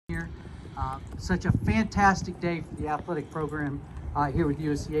Such a fantastic day for the athletic program here with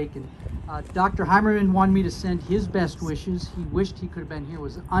USC Aiken. Dr. Heimerman wanted me to send his best wishes. He wished he could have been here,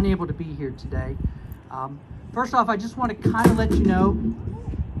 was unable to be here today. First off, I just want to kind of let you know,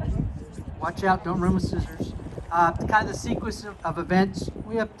 watch out, don't run with scissors, kind of the sequence of events.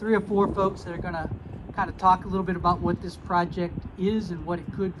 We have 3 or 4 folks that are going to kind of talk a little bit about what this project is and what it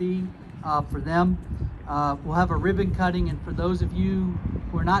could be for them. We'll have a ribbon cutting, and for those of you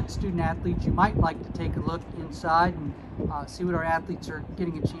who are not student athletes, you might like to take a look inside and see what our athletes are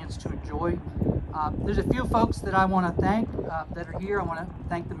getting a chance to enjoy. There's a few folks that I want to thank that are here. I want to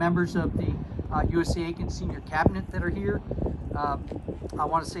thank the members of the USC Aiken Senior Cabinet that are here. I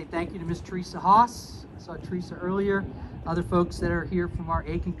want to say thank you to Ms. Teresa Haas. I saw Teresa earlier. Other folks that are here from our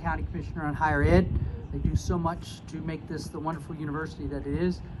Aiken County Commissioner on Higher Ed. They do so much to make this the wonderful university that it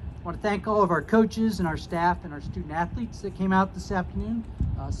is. I want to thank all of our coaches and our staff and our student athletes that came out this afternoon.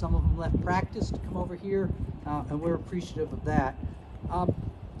 Some of them left practice to come over here, and we're appreciative of that.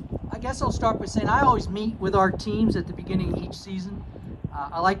 I guess I'll start by saying I always meet with our teams at the beginning of each season.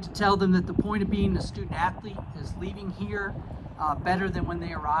 I like to tell them that the point of being a student athlete is leaving here better than when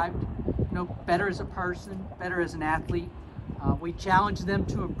they arrived. You know, better as a person, better as an athlete. We challenge them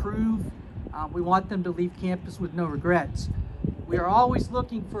to improve. We want them to leave campus with no regrets. We are always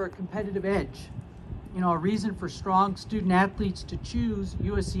looking for a competitive edge. You know, a reason for strong student athletes to choose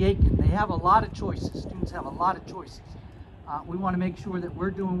USC Aiken. They have a lot of choices. Students have a lot of choices. We want to make sure that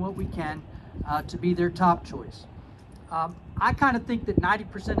we're doing what we can to be their top choice. I kind of think that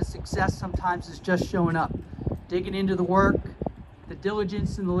 90% of success sometimes is just showing up, digging into the work, the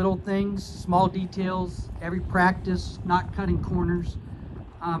diligence in the little things, small details, every practice, not cutting corners.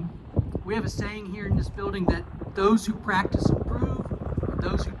 We have a saying here in this building that those who practice improve, and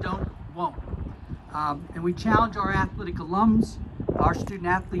those who don't won't. And we challenge our athletic alums, our student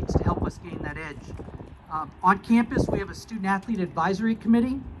athletes, to help us gain that edge. On campus, we have a student athlete advisory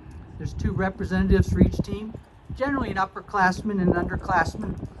committee. There's 2 representatives for each team, generally an upperclassman and an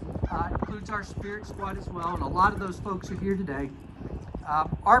underclassman. Includes our spirit squad as well, and a lot of those folks are here today.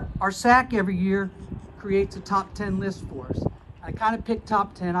 Our SAC every year creates a top 10 list for us. I kind of picked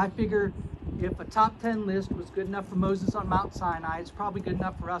top 10. I figure if a top 10 list was good enough for Moses on Mount Sinai, it's probably good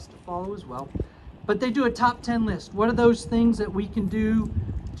enough for us to follow as well. But they do a top 10 list. What are those things that we can do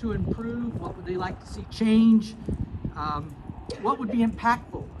to improve? What would they like to see change? What would be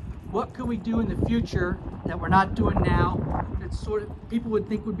impactful? What could we do in the future that we're not doing now that sort of people would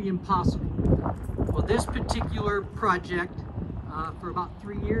think would be impossible? Well, this particular project for about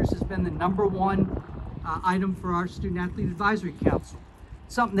 3 years has been the #1 item for our Student Athlete Advisory Council.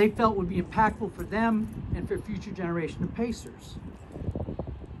 Something they felt would be impactful for them and for future generation of Pacers.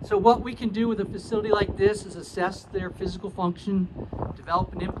 So what we can do with a facility like this is assess their physical function,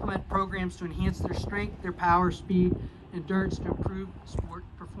 develop and implement programs to enhance their strength, their power, speed, endurance to improve sport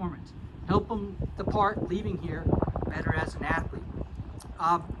performance. Help them depart leaving here better as an athlete.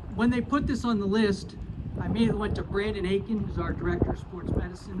 When they put this on the list, I immediately went to Brandon Aiken, who's our Director of Sports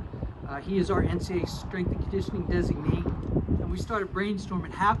Medicine. He is our NCAA Strength and Conditioning designee. And we started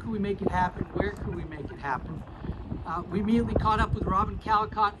brainstorming, how could we make it happen? Where could we make it happen? We immediately caught up with Robin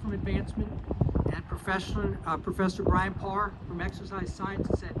Calicott from Advancement and Professor Brian Parr from Exercise Science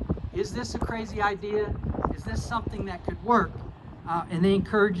and said, is this a crazy idea? Is this something that could work? And they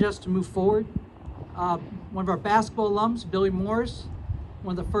encouraged us to move forward. One of our basketball alums, Billy Morris,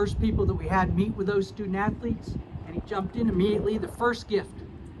 one of the first people that we had meet with those student athletes, and he jumped in immediately, the first gift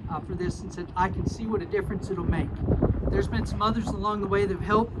for this, and said, I can see what a difference it'll make. There's been some others along the way that have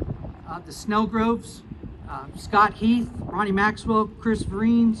helped. The Snellgroves, Scott Heath, Ronnie Maxwell, Chris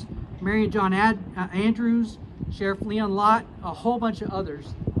Vereen's, Mary and John Andrews, Sheriff Leon Lott, a whole bunch of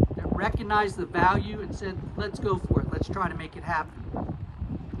others that recognized the value and said, let's go for it, let's try to make it happen.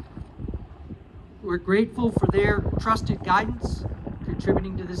 We're grateful for their trusted guidance,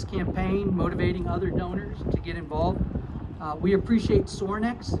 contributing to this campaign, motivating other donors to get involved. We appreciate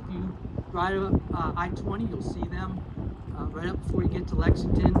Sorinex. If you ride up I-20, you'll see them right up before you get to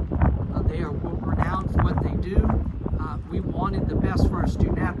Lexington. They are world-renowned for what they do. We wanted the best for our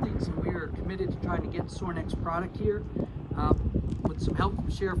student athletes, and we are committed to trying to get Sorinex product here. With some help from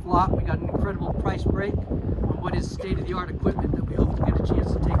Sheriff Lott, we got an incredible price break on what is state-of-the-art equipment that we hope to get a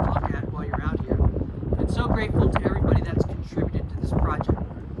chance to take a look at while you're out here. And so grateful to everybody that's contributed to this project.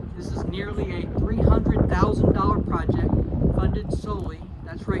 This is nearly a $300,000 project funded solely,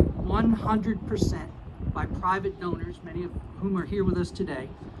 that's right, 100% by private donors, many of whom are here with us today.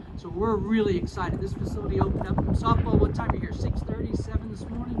 So we're really excited. This facility opened up softball. What time are you here? 6:30, 7 this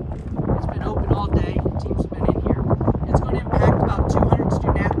morning? It's been open all day. Teams have been in here. It's going to impact about 200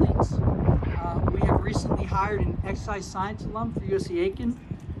 student athletes exercise science alum for USC Aiken,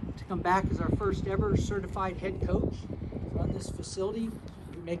 to come back as our first ever certified head coach on this facility.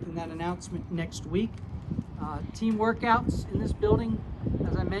 We'll be making that announcement next week. Team workouts in this building,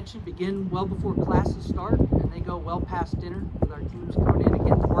 as I mentioned, begin well before classes start, and they go well past dinner with our teams coming in and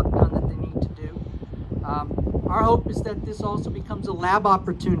get the work done that they need to do. Our hope is that this also becomes a lab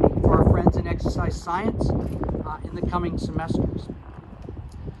opportunity for our friends in exercise science in the coming semesters.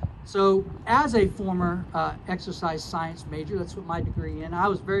 So as a former exercise science major, that's what my degree in, I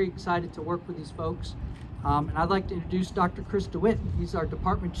was very excited to work with these folks. And I'd like to introduce Dr. Chris DeWitt. He's our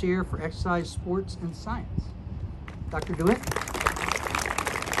department chair for exercise, sports, and science. Dr. DeWitt.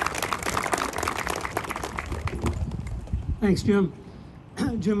 Thanks, Jim.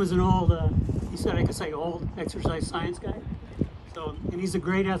 Jim is an old, he said I could say old exercise science guy. So, and he's a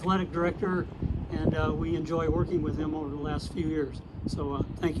great athletic director, and we enjoy working with him over the last few years. So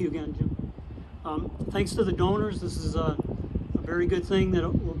thank you again, Jim. Thanks to the donors. This is a very good thing that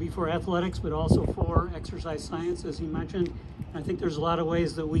will be for athletics, but also for exercise science, as he mentioned. I think there's a lot of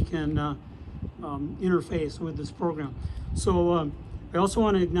ways that we can interface with this program. So I also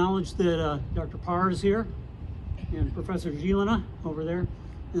want to acknowledge that Dr. Parr is here, and Professor Gilina over there,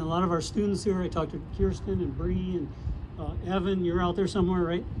 and a lot of our students here. I talked to Kirsten and Bree and Evan. You're out there somewhere,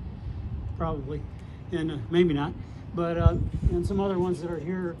 right? Probably, and maybe not. But and some other ones that are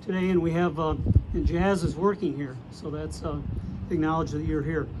here today, and we have and Jazz is working here, so that's acknowledge that you're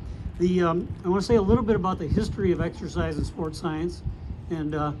here. I want to say a little bit about the history of exercise and sports science,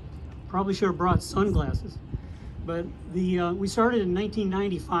 and probably should have brought sunglasses. But we started in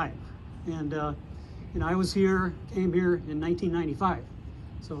 1995, and I was here, came here in 1995.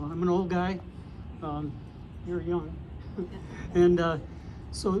 So I'm an old guy. You're young, and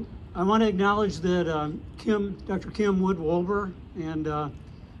so I want to acknowledge that Dr. Kim Wood-Wolber and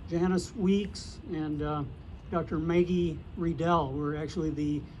Janice Weeks and Dr. Maggie Riedel were actually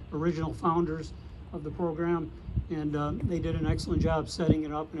the original founders of the program, and they did an excellent job setting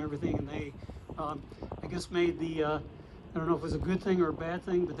it up and everything, and they, I guess, made the, I don't know if it was a good thing or a bad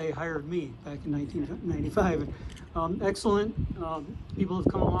thing, but they hired me back in 1995. Excellent people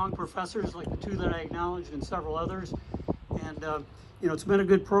have come along, professors like the two that I acknowledged and several others, and you know, it's been a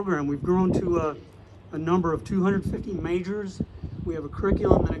good program. We've grown to a number of 250 majors. We have a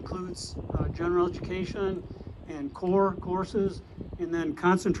curriculum that includes general education and core courses, and then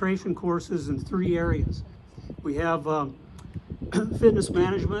concentration courses in 3 areas. We have fitness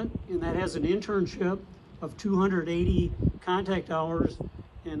management, and that has an internship of 280 contact hours,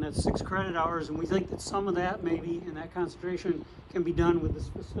 and that's 6 credit hours, and we think that some of that maybe in that concentration can be done with this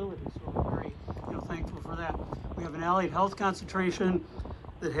facility, so we're very thankful for that. We have an allied health concentration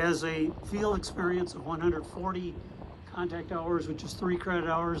that has a field experience of 140 contact hours, which is 3 credit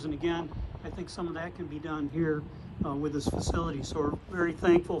hours, and again, I think some of that can be done here with this facility, so we're very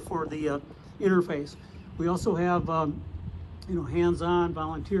thankful for the interface. We also have hands-on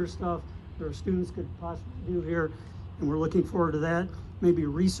volunteer stuff that our students could possibly do here, and we're looking forward to that. Maybe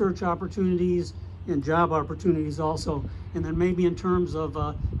research opportunities and job opportunities also, and then maybe in terms of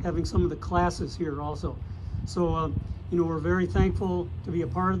having some of the classes here also. So we're very thankful to be a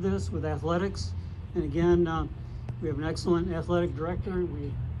part of this with athletics, and again, we have an excellent athletic director.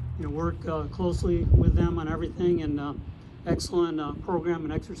 We work closely with them on everything, and excellent program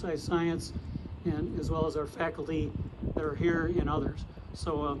in exercise science, and as well as our faculty that are here and others.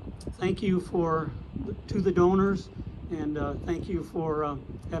 So thank you to the donors, and thank you for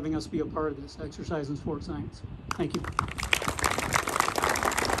having us be a part of this exercise and sports science. Thank you.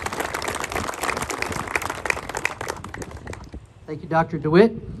 Thank you, Dr.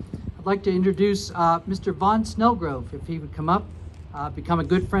 DeWitt. I'd like to introduce Mr. Vaughn Snellgrove, if he would come up. Become a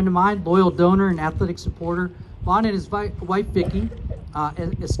good friend of mine, loyal donor and athletic supporter. Vaughn and his wife, Vicki,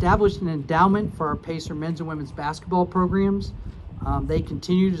 established an endowment for our Pacer men's and women's basketball programs. They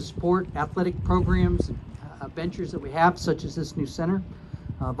continue to support athletic programs and ventures that we have, such as this new center.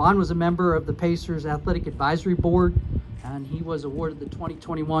 Vaughn was a member of the Pacers Athletic Advisory Board, and he was awarded the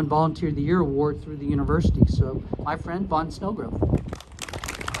 2021 Volunteer of the Year Award through the university. So, my friend, Vaughn Snellgrove.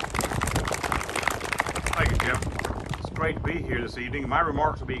 Thank you, Jim. It's great to be here this evening. My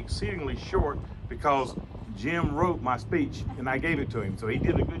remarks will be exceedingly short because Jim wrote my speech and I gave it to him, so he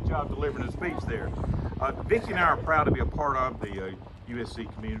did a good job delivering the speech there. Vicki and I are proud to be a part of the USC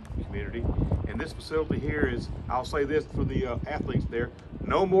community, and this facility here is, I'll say this for the athletes there,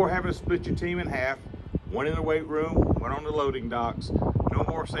 no more having to split your team in half, one in the weight room, one on the loading docks, no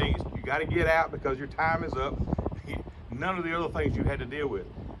more saying you got to get out because your time is up, none of the other things you had to deal with.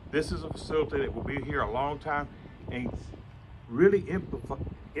 This is a facility that will be here a long time and really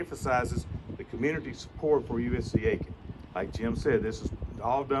emphasizes the community support for USC Aiken. Like Jim said, this is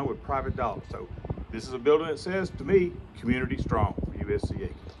all done with private dollars. So this is a building that says, to me, community strong for USC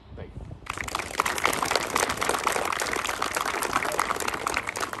Aiken. Thank you.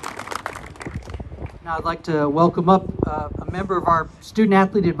 Now I'd like to welcome up a member of our Student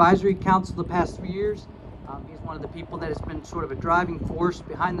Athlete Advisory Council the past 3 years. He's one of the people that has been sort of a driving force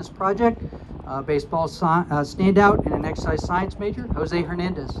behind this project. Baseball standout and an exercise science major, Jose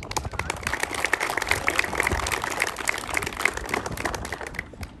Hernandez.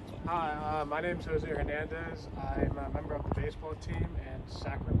 Hi, my name is Jose Hernandez. I'm a member of the baseball team and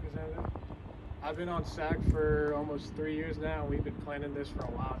SAC representative. I've been on SAC for almost 3 years now, and we've been planning this for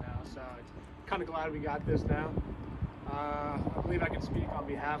a while now, so kind of glad we got this now. I believe I can speak on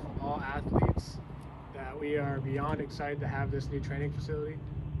behalf of all athletes that we are beyond excited to have this new training facility,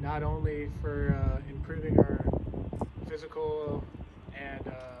 not only for improving our physical and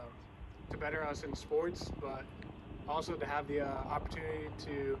to better us in sports, but also to have the opportunity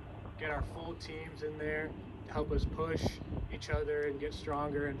to get our full teams in there to help us push each other and get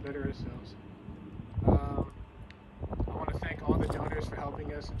stronger and better ourselves. I want to thank all the donors for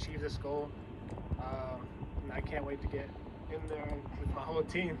helping us achieve this goal. And I can't wait to get in there with my whole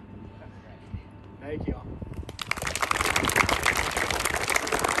team. Thank you all.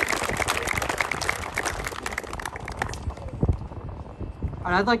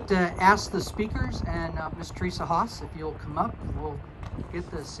 All right, I'd like to ask the speakers and Ms. Teresa Haas, if you'll come up, and we'll get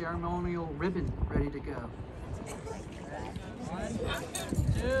the ceremonial ribbon ready to go. 1,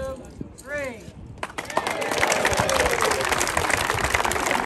 2, 3.